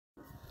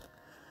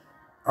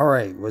All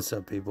right, what's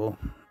up, people?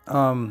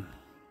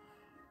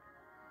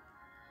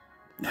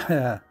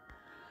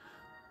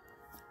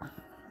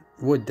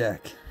 What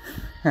deck?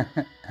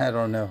 I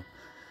don't know.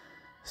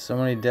 So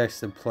many decks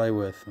to play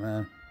with,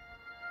 man.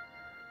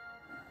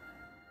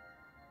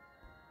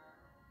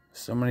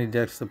 So many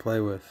decks to play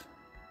with.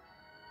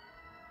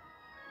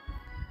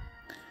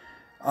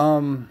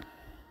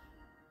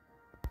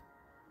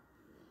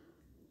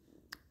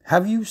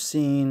 Have you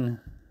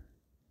seen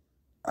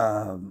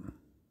what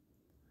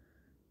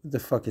the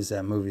fuck is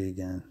that movie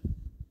again?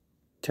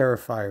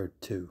 Terrifier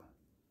 2.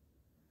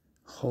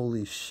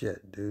 Holy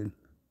shit, dude.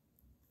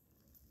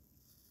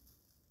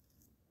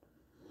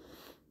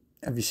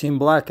 Have you seen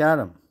Black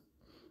Adam?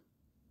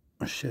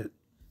 Oh, shit.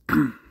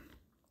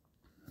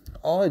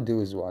 All I do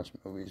is watch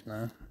movies,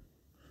 man.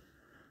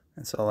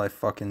 That's all I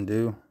fucking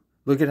do.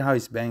 Look at how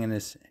he's banging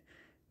his.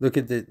 Look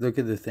at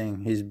the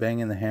thing. He's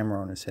banging the hammer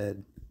on his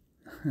head.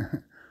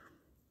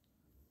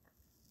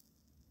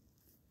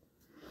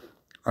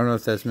 I don't know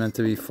if that's meant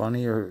to be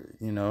funny or,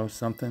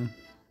 something.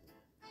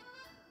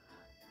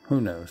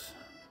 Who knows?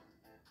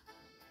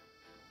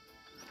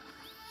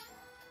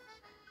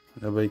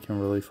 Nobody can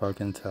really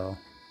fucking tell.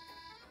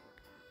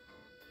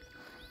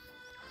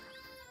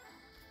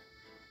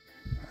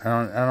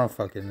 I don't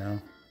fucking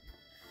know.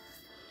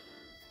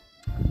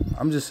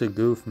 I'm just a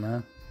goof,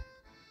 man.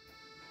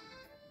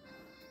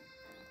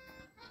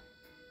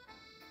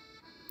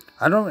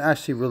 I don't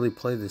actually really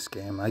play this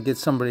game. I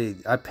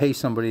pay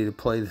somebody to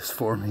play this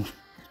for me.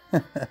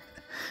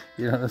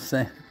 You know what I'm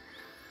saying?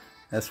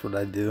 That's what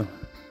I do.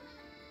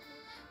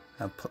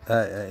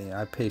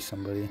 I pay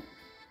somebody.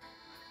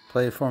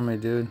 Play it for me,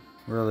 dude.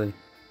 Really.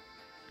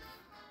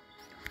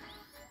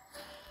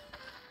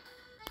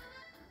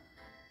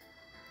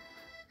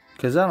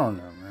 Because I don't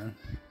know, man.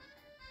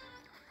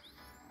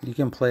 You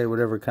can play it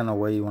whatever kind of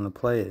way you want to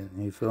play it.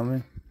 You feel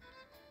me?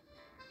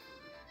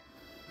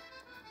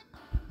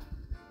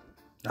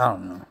 I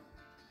don't know.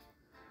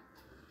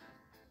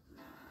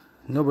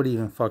 Nobody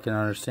even fucking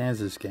understands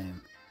this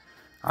game.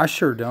 I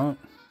sure don't.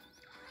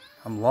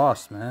 I'm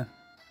lost, man.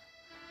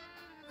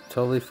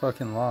 Totally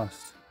fucking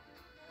lost.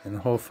 In the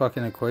whole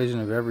fucking equation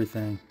of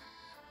everything.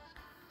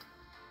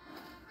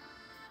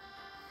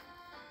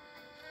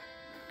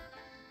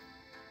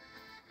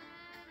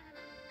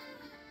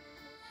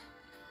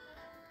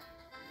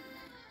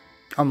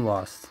 I'm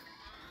lost.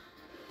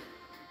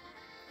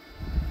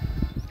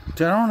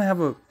 Dude,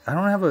 I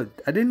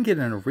didn't get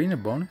an arena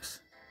bonus.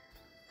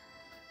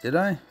 Did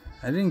I?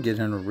 I didn't get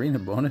an arena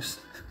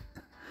bonus.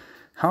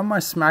 How am I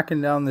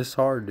smacking down this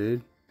hard,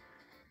 dude?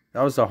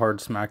 That was a hard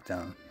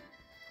smackdown.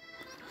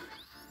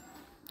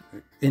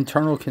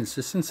 Internal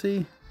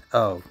consistency?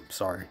 Oh,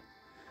 sorry.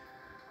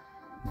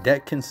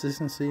 Deck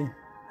consistency?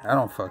 I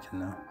don't fucking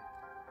know.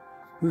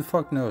 Who the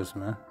fuck knows,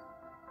 man?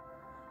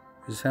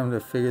 Just having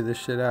to figure this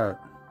shit out.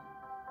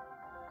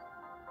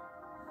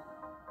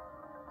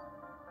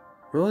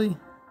 Really?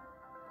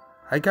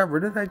 I got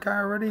rid of that guy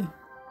already?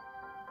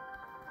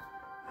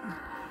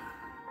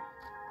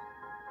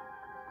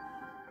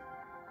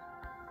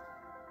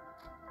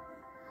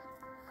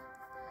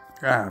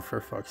 Ah, for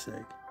fuck's sake.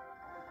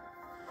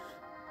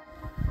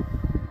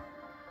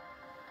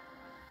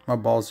 My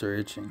balls are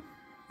itching.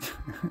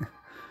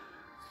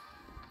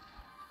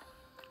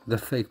 The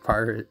fake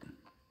pirate.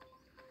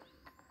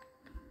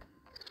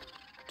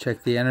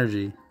 Check the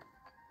energy.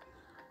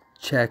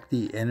 Check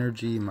the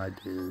energy, my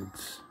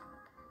dudes.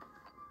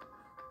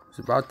 It's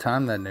about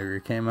time that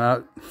nigger came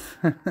out.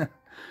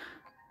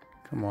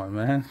 Come on,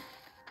 man.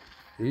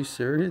 Are you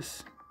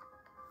serious?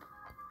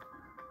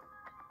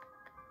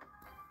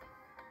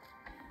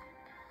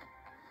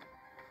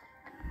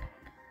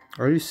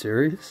 Are you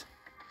serious?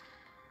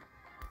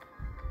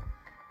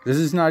 This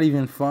is not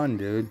even fun,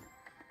 dude.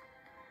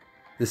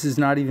 This is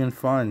not even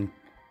fun.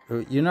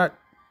 You're not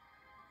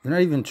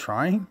even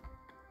trying?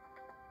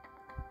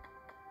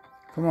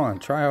 Come on,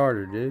 try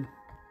harder, dude.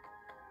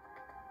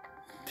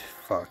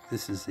 Fuck,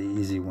 this is the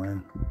easy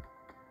win.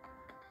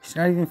 He's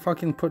not even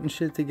fucking putting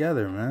shit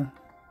together, man.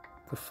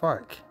 The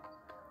fuck?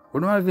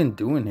 What am I even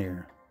doing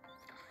here?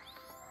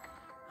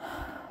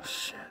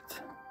 Shit.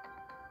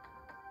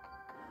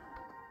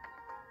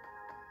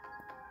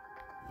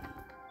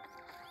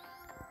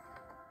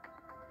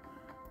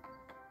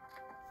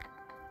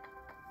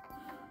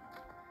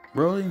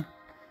 Really?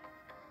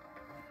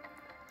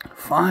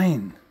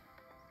 Fine.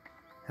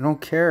 I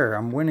don't care.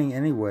 I'm winning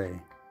anyway.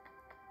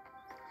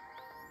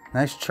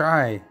 Nice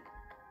try.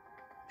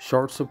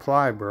 Short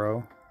supply,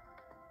 bro.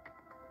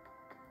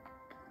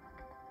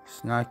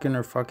 It's not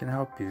gonna fucking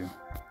help you.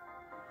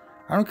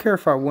 I don't care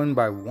if I win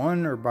by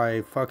 1 or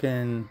by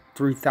fucking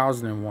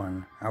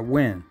 3,001. I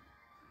win.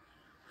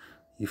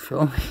 You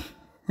feel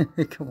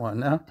me? Come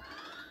on now.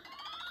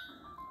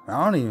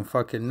 I don't even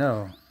fucking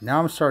know. Now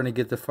I'm starting to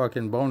get the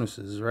fucking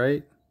bonuses,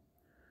 right?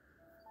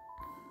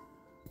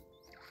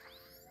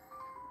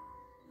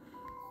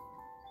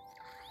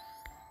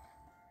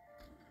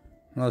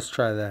 Let's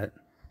try that.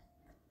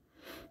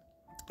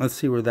 Let's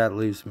see where that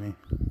leaves me.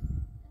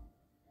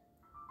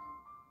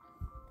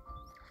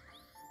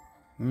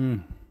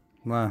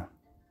 Wow.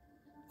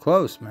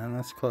 Close, man.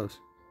 That's close.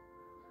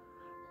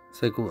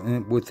 It's like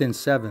within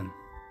 7.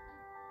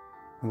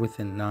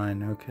 Within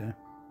 9, okay.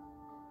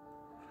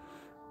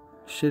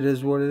 Shit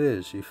is what it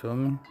is, you feel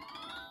me?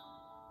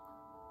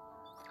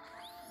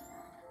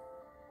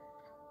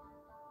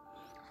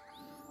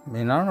 I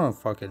mean, I don't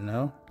fucking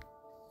know.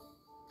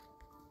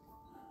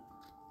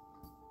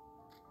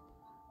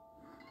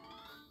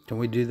 Can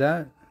we do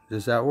that?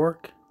 Does that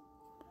work?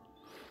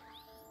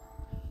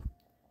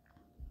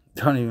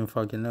 Don't even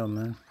fucking know,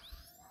 man.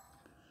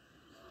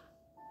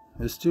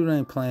 This dude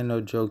ain't playing no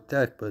joke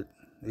deck, but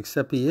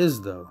except he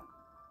is, though.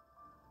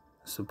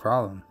 That's the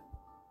problem.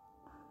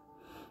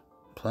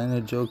 Playing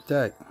a joke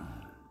deck.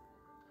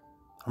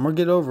 I'm gonna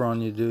get over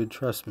on you, dude.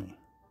 Trust me.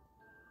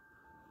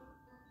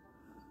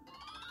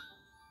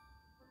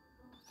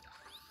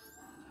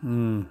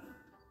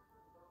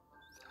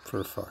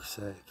 For fuck's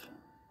sake.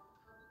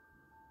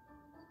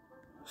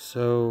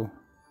 So,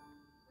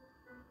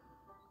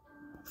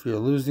 if you're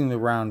losing the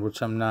round,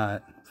 which I'm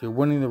not, if you're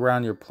winning the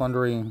round, you're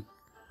plundering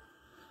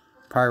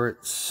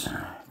pirates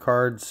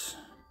cards.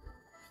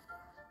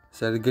 Is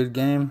that a good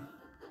game?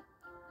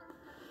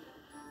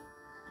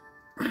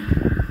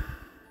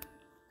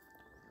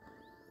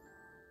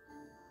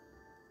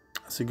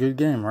 It's a good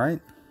game, right?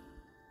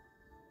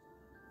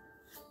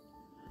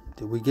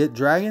 Did we get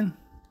dragon?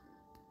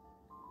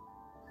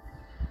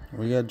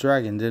 We got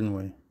dragon, didn't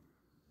we?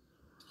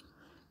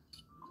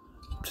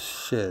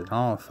 Shit,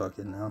 I don't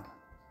fucking know.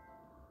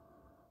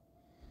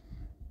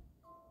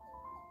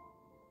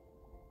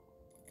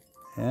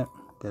 Yep,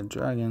 got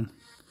dragon.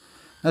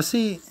 Now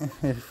see,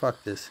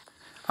 fuck this.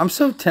 I'm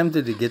so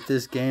tempted to get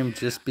this game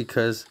just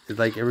because,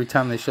 like, every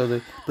time they show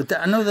the... But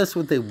I know that's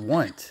what they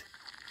want.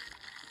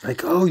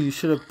 Like, oh, you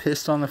should have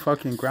pissed on the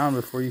fucking ground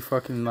before you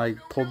fucking, like,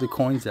 pulled the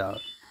coins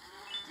out.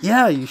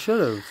 Yeah, you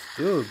should have.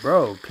 Dude,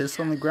 bro, piss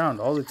on the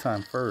ground all the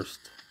time first.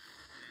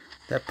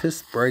 That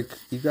piss break,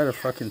 you gotta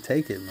fucking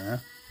take it,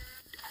 man.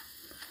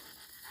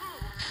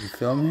 You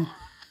feel me?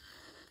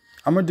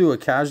 I'm gonna do a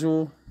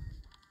casual,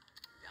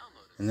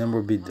 and then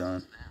we'll be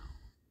done.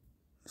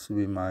 This will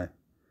be my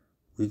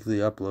weekly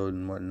upload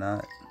and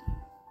whatnot.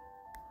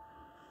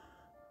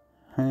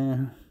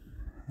 Yeah,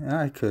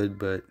 I could,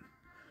 but...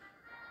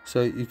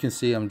 So you can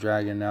see I'm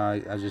dragging now.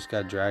 I just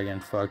got dragon.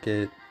 Fuck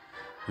it.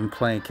 I'm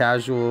playing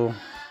casual.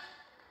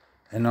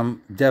 And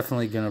I'm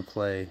definitely going to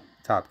play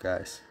top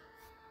guys.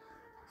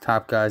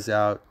 Top guys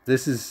out.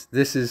 This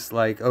is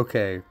like,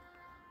 okay.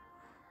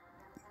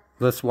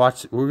 Let's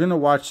watch. We're going to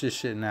watch this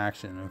shit in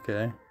action,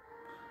 okay?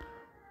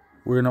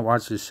 We're going to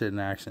watch this shit in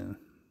action.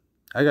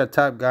 I got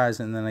top guys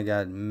and then I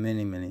got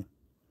many.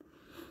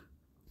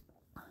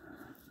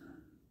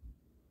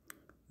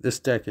 This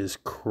deck is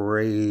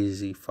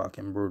crazy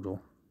fucking brutal.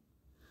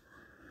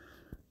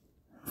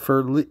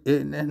 For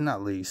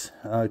not least,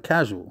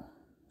 casual.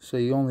 So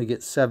you only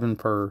get 7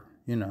 per,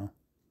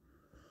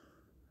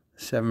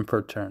 7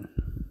 per turn.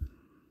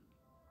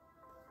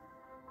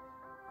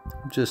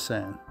 I'm just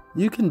saying.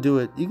 You can do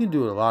it. You can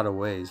do it a lot of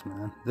ways,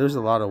 man. There's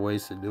a lot of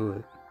ways to do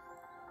it.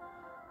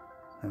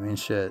 I mean,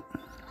 shit.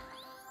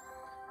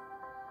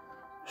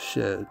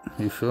 Shit.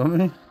 You feel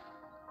me?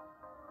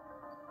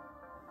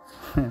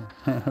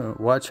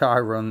 Watch how I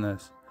run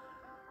this.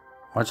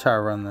 Watch how I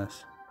run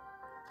this.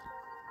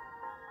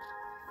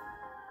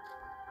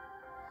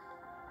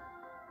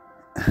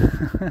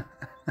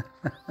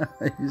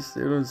 You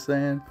see what I'm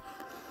saying?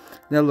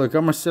 Now look,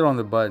 I'm going to sit on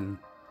the button.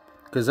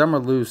 Because I'm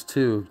going to lose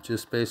 2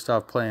 just based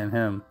off playing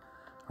him.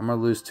 I'm going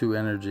to lose 2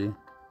 energy.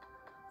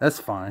 That's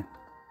fine.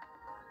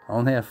 I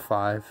only have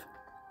 5.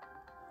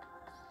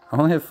 I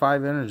only have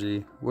 5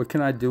 energy. What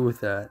can I do with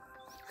that?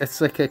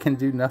 It's like I can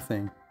do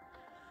nothing.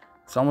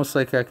 It's almost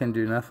like I can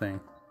do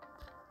nothing.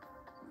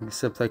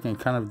 Except I can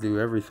kind of do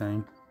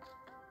everything.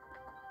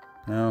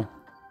 No,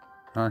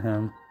 not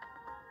him.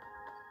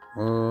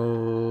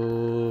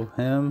 Oh,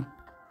 him?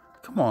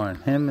 Come on,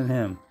 him and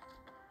him.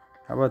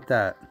 How about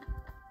that?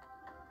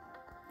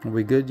 Are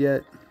we good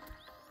yet?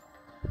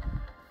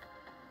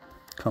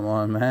 Come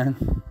on,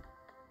 man.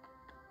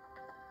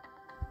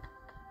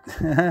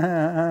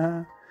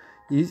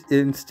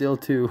 And still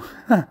 2.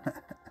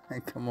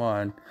 Come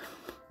on.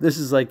 This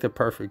is like the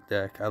perfect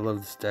deck. I love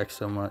this deck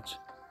so much.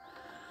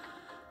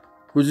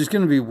 Which is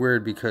going to be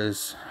weird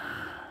because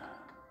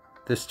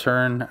this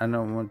turn, I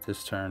don't want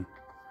this turn.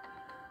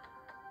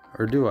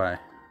 Or do I?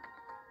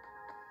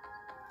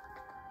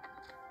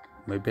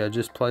 Maybe I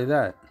just play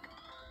that.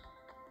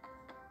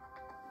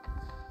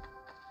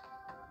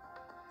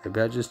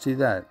 Maybe I just do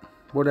that.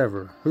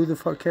 Whatever. Who the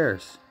fuck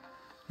cares?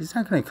 He's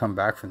not going to come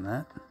back from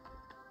that.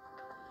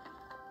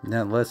 And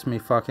that lets me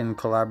fucking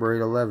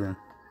collaborate 11.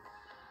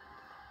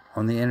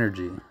 On the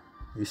energy.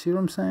 You see what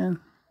I'm saying?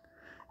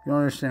 You don't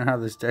understand how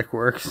this deck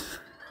works.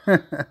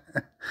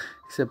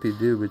 Except you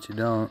do, but you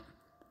don't.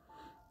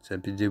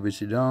 Except you do, but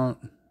you don't.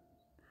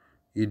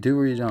 You do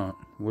or you don't.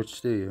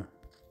 Which do you?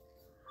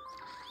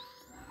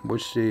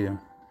 Which do you?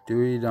 Do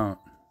or you don't?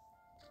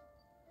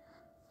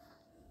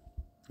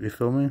 You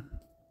feel me?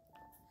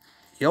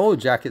 Yellow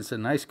Jacket's a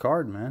nice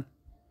card, man.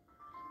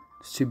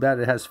 It's too bad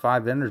it has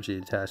 5 energy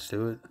attached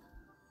to it.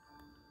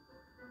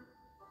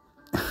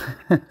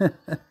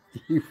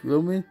 You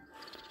feel me?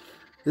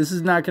 This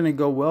is not going to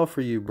go well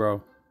for you,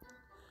 bro.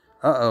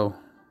 Uh-oh.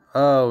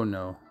 Oh,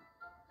 no.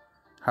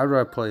 How do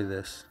I play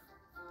this?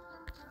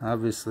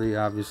 Obviously,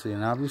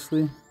 and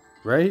obviously.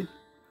 Right?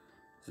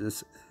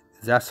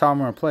 That's how I'm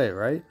going to play it,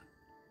 right?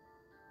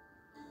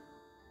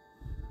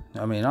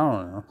 I mean, I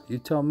don't know. You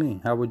tell me.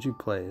 How would you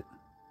play it?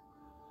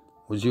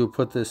 Would you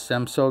put this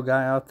Semso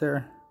guy out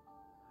there?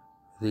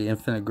 The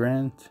Infinite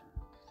Grand?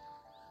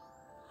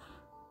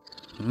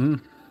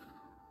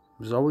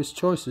 There's always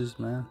choices,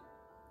 man.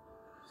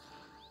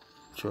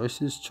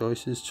 Choices.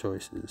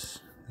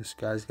 This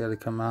guy's got to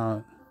come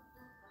out.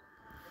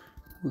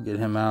 We'll get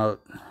him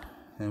out.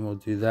 And we'll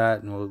do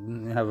that. And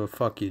we'll have a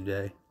fuck you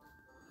day.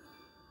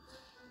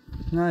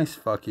 Nice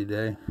fuck you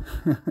day.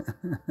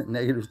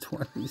 Negative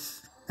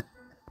 20s.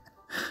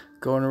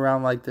 Going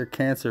around like they're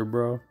cancer,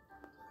 bro.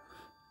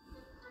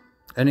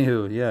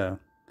 Anywho, yeah.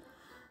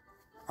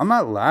 I'm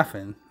not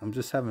laughing. I'm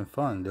just having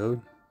fun,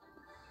 dude.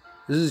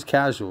 This is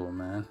casual,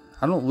 man.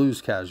 I don't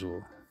lose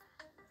casual.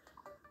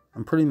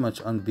 I'm pretty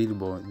much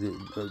unbeatable.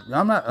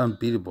 I'm not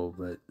unbeatable,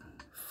 but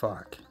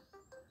fuck.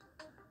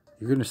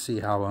 You're gonna see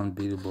how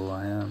unbeatable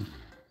I am.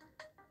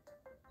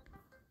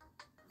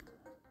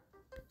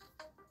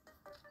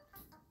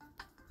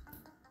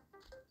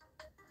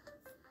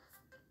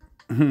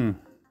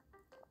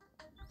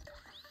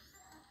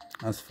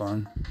 That's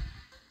fun.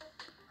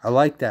 I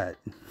like that.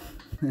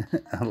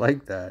 I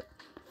like that.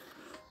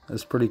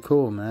 That's pretty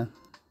cool, man.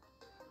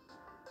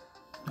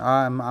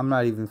 I'm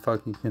not even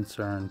fucking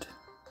concerned.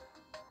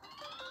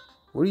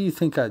 What do you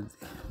think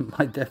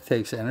my deck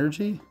takes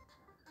energy?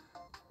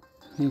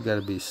 You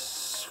gotta be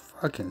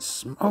fucking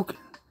smoking.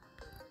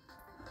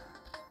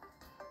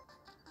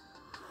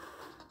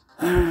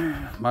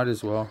 Might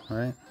as well,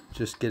 right?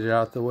 Just get it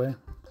out the way.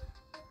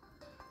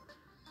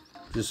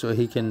 Just so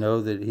he can know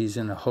that he's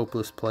in a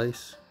hopeless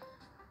place.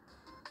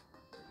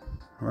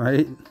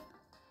 Right?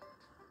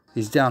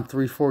 He's down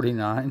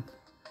 349.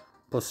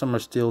 Plus some are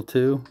steel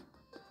too.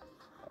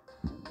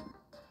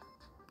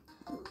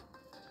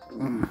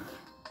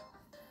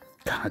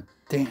 God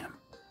damn.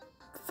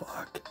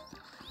 Fuck.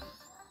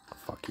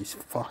 Fuck, he's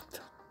fucked.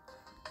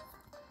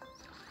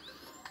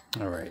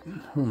 Alright,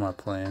 who am I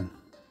playing?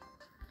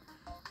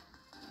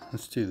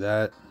 Let's do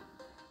that.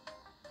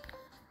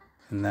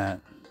 And that.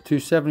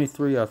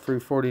 273 off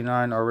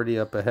 349, already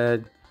up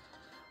ahead.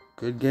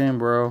 Good game,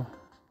 bro.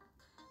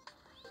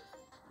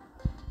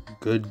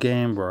 Good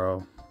game,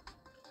 bro.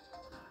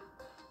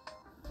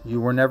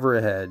 You were never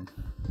ahead.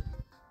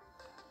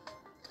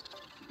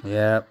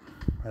 Yep.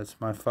 That's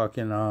my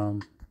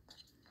fucking,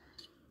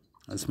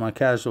 that's my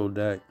casual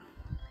deck.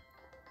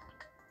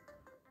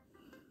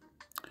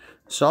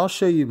 So I'll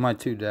show you my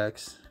 2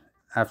 decks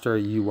after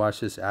you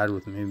watch this ad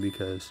with me,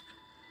 because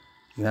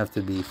you have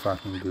to be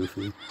fucking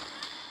goofy.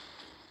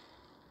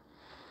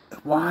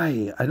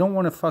 Why? I don't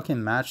want to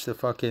fucking match the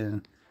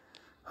fucking...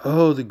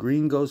 Oh, the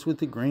green goes with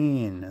the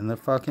green. And the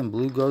fucking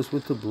blue goes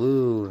with the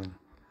blue. And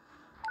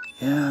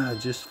yeah,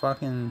 just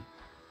fucking...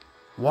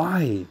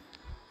 Why?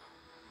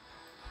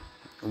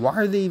 Why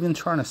are they even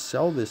trying to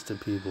sell this to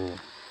people?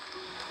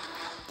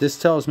 This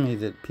tells me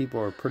that people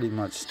are pretty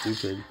much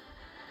stupid.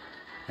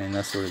 And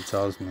that's what it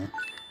tells me.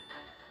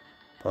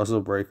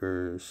 Puzzle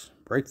breakers.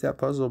 Break that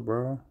puzzle,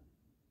 bro.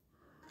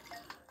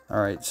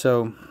 Alright,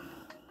 so...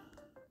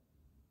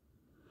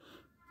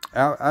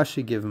 I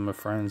should give him a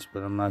friends,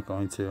 but I'm not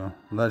going to.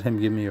 Let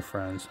him give me a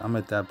friends. I'm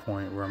at that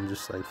point where I'm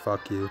just like,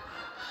 fuck you.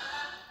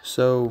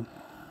 So,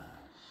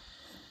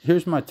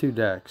 here's my 2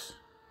 decks.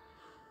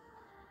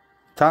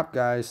 Top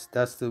Guys,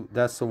 that's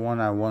the one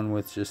I won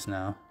with just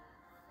now.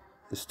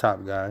 This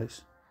Top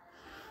Guys.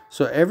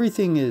 So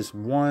everything is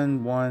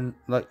 1, 1.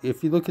 Like,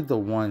 if you look at the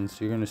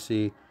ones, you're going to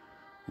see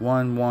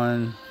 1,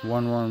 1,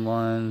 1, 1,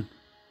 1,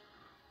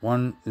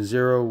 1,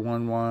 0,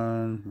 1,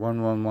 1,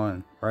 1, 1,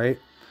 1, right?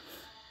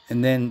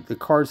 And then the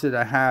cards that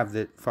I have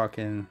that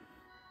fucking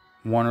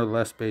 1 or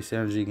less base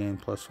energy gain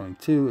plus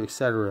 22,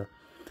 etc.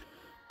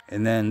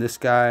 And then this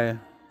guy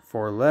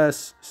 4 or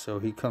less, so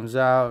he comes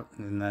out,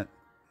 and that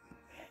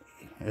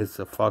it's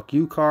a fuck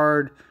you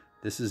card.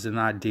 This is a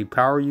not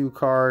depower you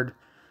card,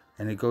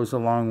 and it goes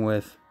along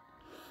with.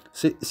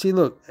 See,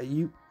 look,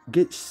 you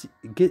get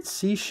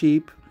Sea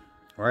Sheep,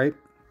 right?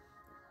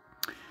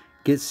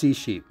 Get Sea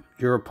Sheep.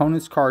 Your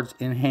opponent's cards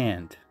in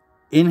hand.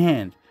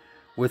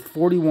 With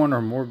 41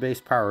 or more base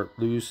power,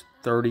 lose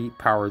 30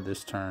 power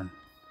this turn.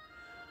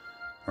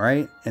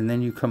 Right? And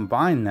then you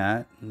combine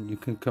that. You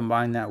can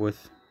combine that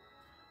with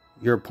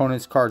your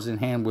opponent's cards in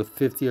hand with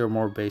 50 or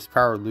more base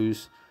power,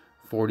 lose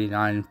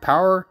 49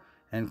 power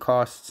and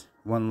cost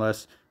 1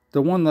 less.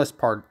 The 1 less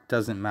part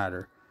doesn't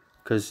matter,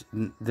 because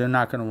they're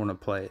not going to want to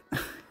play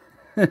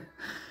it.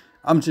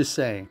 I'm just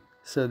saying.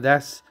 So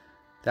that's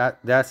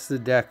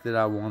the deck that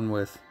I won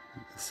with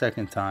the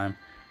second time.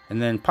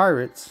 And then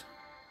Pirates.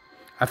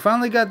 I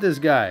finally got this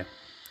guy.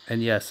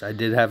 And yes, I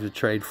did have to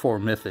trade 4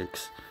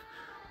 mythics.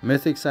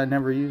 Mythics I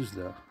never used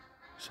though.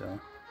 So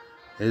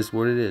It is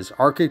what it is.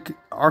 Ark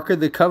of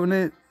the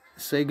Covenant,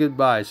 say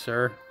goodbye,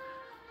 sir.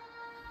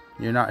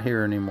 You're not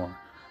here anymore.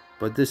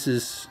 But this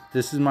is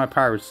my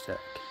Pirates deck.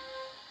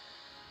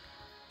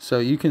 So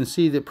you can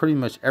see that pretty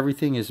much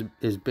everything is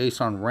based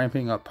on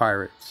ramping up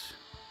pirates.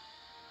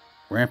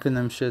 Ramping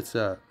them shits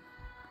up.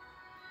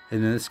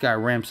 And then this guy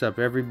ramps up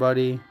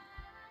everybody.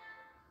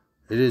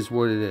 It is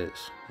what it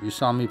is. You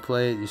saw me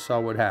play it. You saw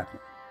what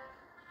happened.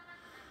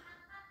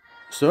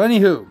 So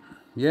anywho,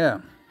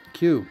 yeah,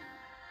 Q.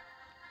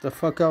 The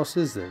fuck else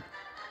is there?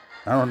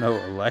 I don't know,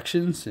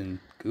 elections and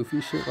goofy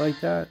shit like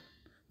that?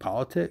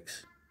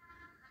 Politics?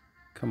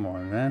 Come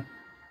on, man.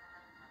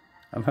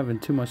 I'm having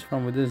too much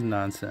fun with this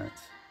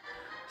nonsense.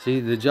 See,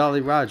 the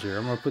Jolly Roger.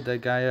 I'm going to put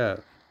that guy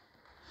up.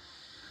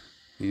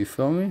 You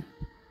feel me?